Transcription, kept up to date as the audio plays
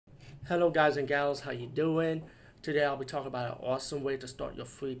Hello, guys and gals. How you doing? Today I'll be talking about an awesome way to start your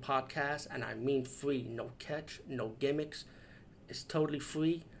free podcast, and I mean free. No catch, no gimmicks. It's totally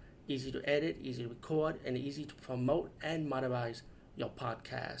free, easy to edit, easy to record, and easy to promote and monetize your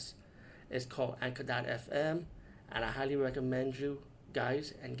podcast. It's called Anchor.fm, and I highly recommend you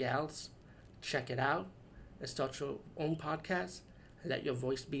guys and gals check it out and start your own podcast and let your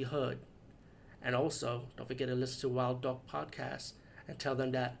voice be heard. And also, don't forget to listen to Wild Dog Podcast and tell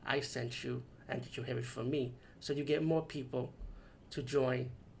them that I sent you and that you hear it from me, so you get more people to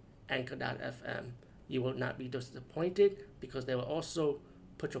join Anchor.fm. You will not be disappointed because they will also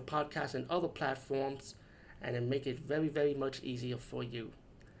put your podcast in other platforms and then make it very, very much easier for you.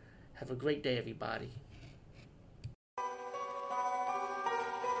 Have a great day, everybody.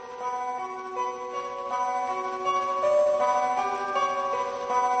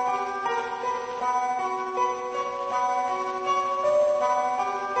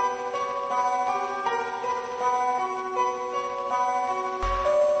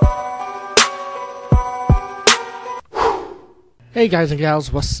 Hey guys and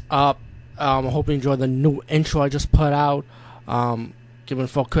gals, what's up? I hope you enjoyed the new intro I just put out. Giving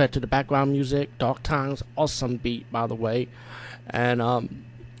full credit to the background music, Dark Times, awesome beat by the way. And I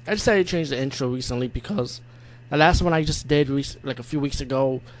decided to change the intro recently because the last one I just did like a few weeks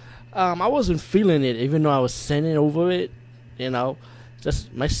ago, I wasn't feeling it even though I was singing over it.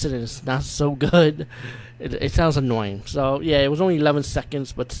 Just my singing is not so good. It sounds annoying. So yeah, it was only 11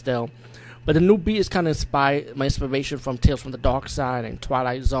 seconds, but still. But the new beat is kind of inspired, my inspiration from Tales from the Dark Side and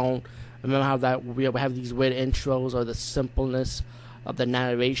Twilight Zone. Remember how that we have these weird intros or the simpleness of the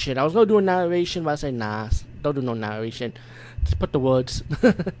narration. I was going to do a narration, but I said, nah, don't do no narration. Just put the words.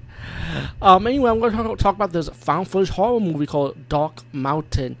 Anyway, I'm going to talk about this found footage horror movie called Dark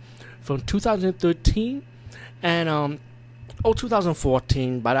Mountain from 2013 and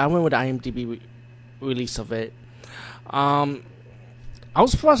 2014, but I went with the IMDb release of it. I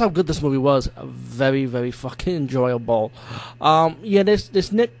was surprised how good this movie was. Very, very fucking enjoyable. There's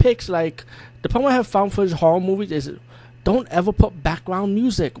nitpicks, like, the problem I have found footage horror movies is don't ever put background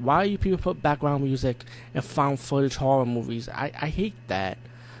music. Why do you people put background music in found footage horror movies? I hate that.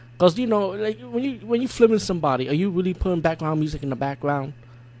 Because, like, when you filming somebody, are you really putting background music in the background?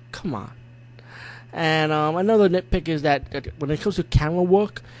 Come on. And another nitpick is that when it comes to camera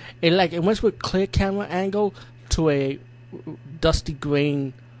work, it went with clear camera angle to a dusty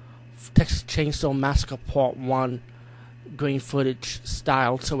grain Texas Chainsaw Massacre Part 1 grain footage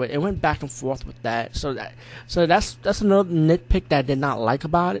style to it. It went back and forth with that. So that's another nitpick that I did not like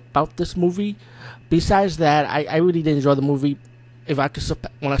about this movie. Besides that, I really did enjoy the movie. If I could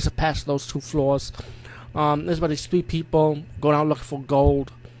when I surpassed those two flaws. There's about these three people going out looking for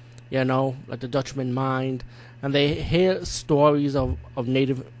gold, like the Dutchman mind. And they hear stories of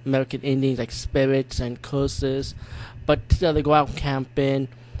Native American Indians, like spirits and curses. But still, they go out camping.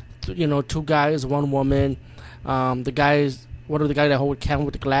 Two guys, one woman. The guy that hold the camera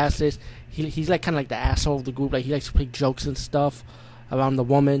with the glasses. He's like kind of like the asshole of the group. Like he likes to play jokes and stuff around the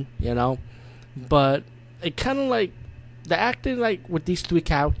woman, But it kind of like the acting like with these three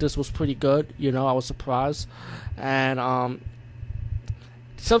characters was pretty good. I was surprised, and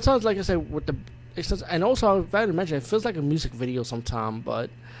sometimes, like I said, and also I was about to mention, it feels like a music video sometimes.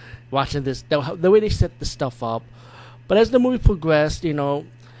 But watching this, the way they set the stuff up. But as the movie progressed,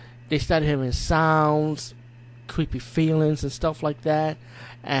 they started hearing sounds, creepy feelings, and stuff like that.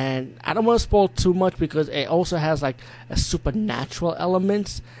 And I don't want to spoil too much because it also has like a supernatural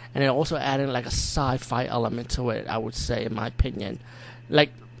elements, and it also added like a sci-fi element to it. I would say, in my opinion,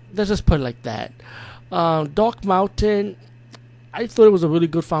 like let's just put it like that. Dark Mountain, I thought it was a really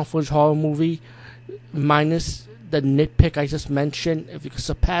good found footage horror movie, minus the nitpick I just mentioned. If you could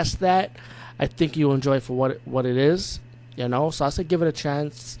surpass that, I think you'll enjoy it for what it is, So I say give it a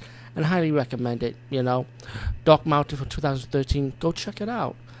chance and highly recommend it, Dark Mountain from 2013. Go check it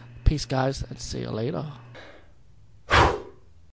out. Peace, guys, and see you later.